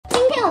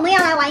我们要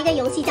来玩一个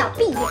游戏，叫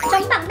闭眼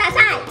装扮大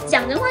赛。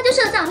讲人话就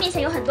是在我面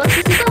前有很多奇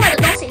奇怪怪的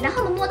东西，然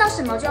后我们摸到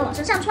什么就要往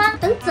身上穿。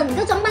等整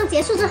个装扮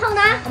结束之后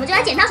呢，我们就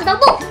来剪刀石头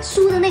布，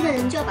输的那个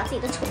人就要把自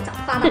己的丑照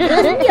发到朋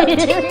友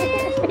圈。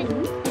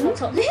好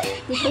丑！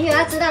你朋友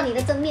要知道你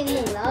的真面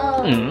目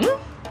了。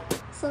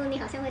说的你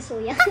好像会输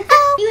一样，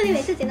因为你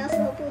每次剪刀石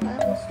头布好像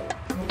都输。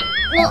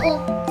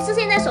我是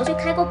现在手续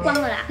开过光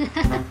了啦。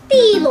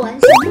第一轮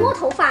是摸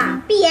头发、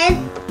闭眼，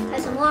开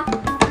始摸。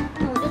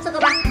那我就这个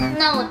吧。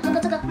那我这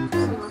个什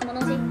么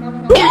东西？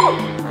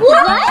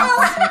哇！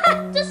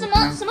这什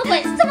么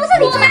鬼？这不是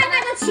你家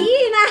那个奇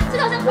遇吗？这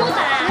个好像拖把，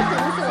那可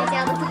能是我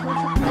家的头发。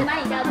你把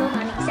你家的拖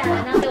把拧下来，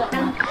然后给我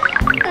当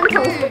头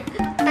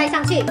戴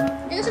上去。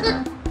这个是个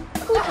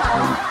裤头，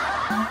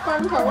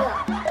光头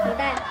了，你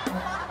戴。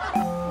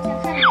我想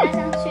看你戴上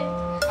去。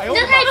你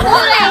这太秃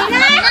了，你这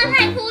太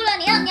秃了，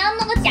你要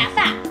弄个假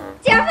发。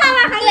假发吗？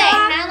还有对，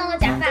还要弄个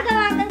假发。这个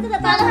吗？跟这个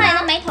不然的话你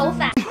都没头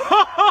发。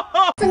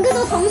整个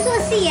都同色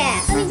系耶。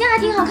你这样还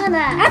挺好看的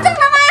啊！真的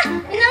吗？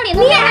你那脸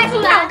你也还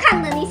挺好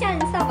看的，你像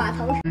扫把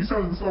头，像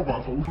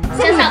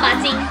扫把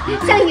精，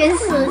像原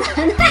始人。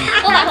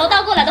我把头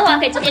倒过来的话，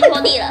可以直接拖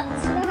地了。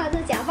知道它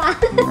是假发。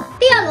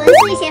第二轮是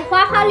一些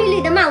花花绿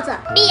绿的帽子。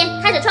闭眼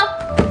开始抽。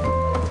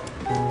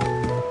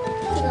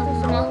这个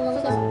是什么？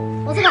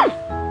我这个。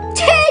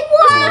切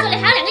哇！这里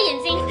还有2个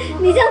眼睛。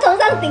你这头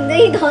上顶着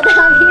一坨大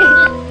便。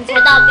你才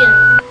大便。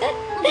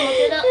我怎么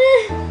觉得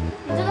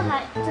你这个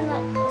还真的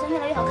越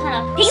来越好看了？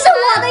是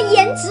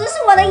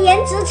我的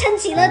颜值撑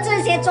起了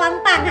这些装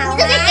扮，好吗？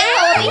你这些剪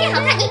头我比你好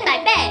看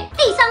100倍。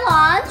第三轮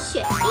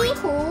选衣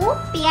服，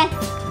闭眼。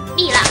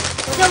闭了，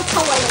我就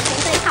抽我有钱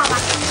这一套吧。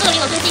这个离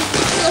我最近，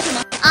这个什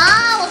么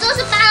啊？我这个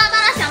是巴拉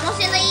巴拉小魔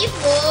仙的衣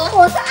服。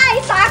我是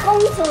艾莎公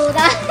主的。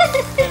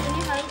里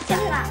面还有一假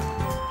发，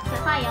假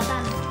发也要戴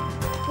吗？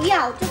不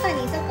要，就戴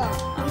你这个，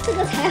你这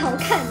个才好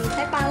看，你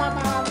才巴拉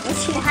巴拉的。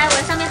我还以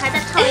为上面还在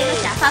套一个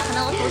假发，可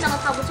能我头上都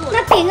套不住了。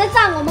那点个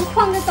赞，我们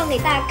框个钟给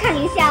大家看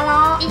一下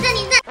喽。你这。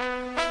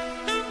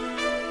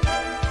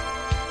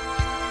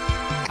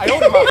哎呦我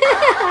的妈！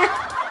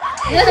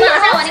你为什么好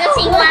像我那个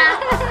青蛙？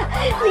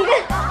你个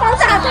爆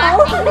炸头！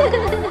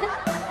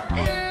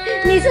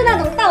你是那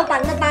种盗版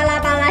的巴拉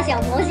巴拉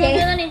小魔仙。我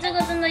觉得你这个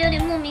真的有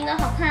点莫名的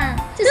好看，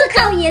就是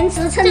靠颜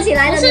值撑起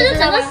来的。不是，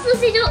整个4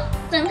系就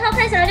整套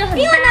看起来就很。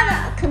因为那个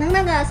可能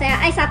那个谁啊，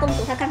艾莎公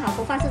主她刚好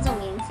头发是这种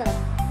颜色，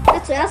那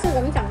主要是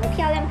人长得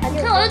漂亮，她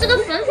就。看我的这个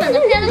粉粉的，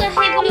配那个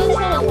黑不溜秋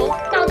的头，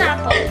爆大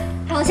头。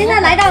好，现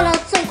在来到了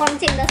最关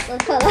键的时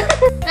刻了。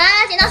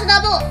来，剪刀石头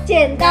布，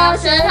剪刀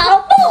石头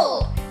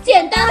布，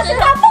剪刀石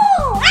头布。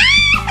啊！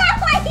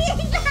我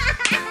赢了！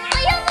我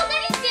要不跟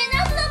你剪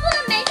刀石头布的，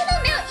每次都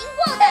没有赢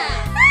过的。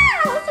啊，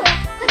好丑！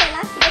快点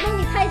来，我帮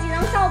你拍几张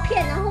照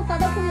片，然后发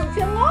到朋友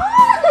圈哦。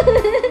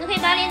你可以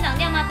把脸挡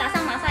掉吗？打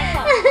上马赛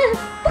克。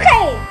不可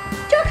以，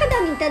就要看到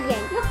你的脸，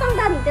要放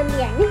大你的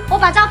脸。我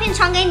把照片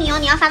传给你哦，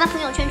你要发到朋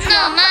友圈去。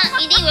那我妈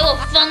一定以为我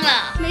疯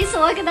了。没事，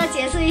我会跟她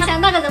解释一下，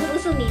那个人不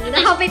是你，你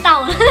的号被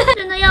盗了。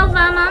真的要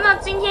发吗？那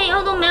今天以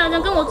后都没有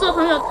人跟我做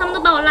朋友，他们都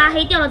把我拉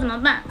黑掉了，怎么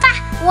办？爸，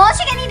我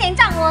去给你点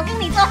赞，我跟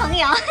你做朋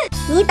友。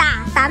你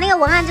打那个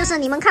文案就是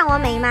你们看我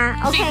美吗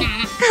 ？OK，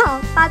 好，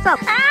发照。啊，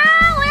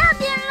我要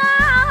点了，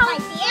好快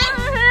点。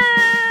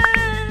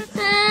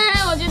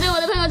我觉得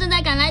我的朋友正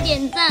在赶来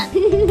点赞。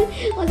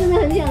我真的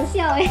很想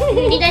笑哎。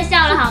你在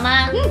笑了好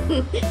吗？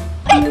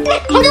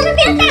我就是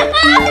点赞啊！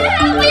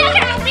我要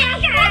看，我要看。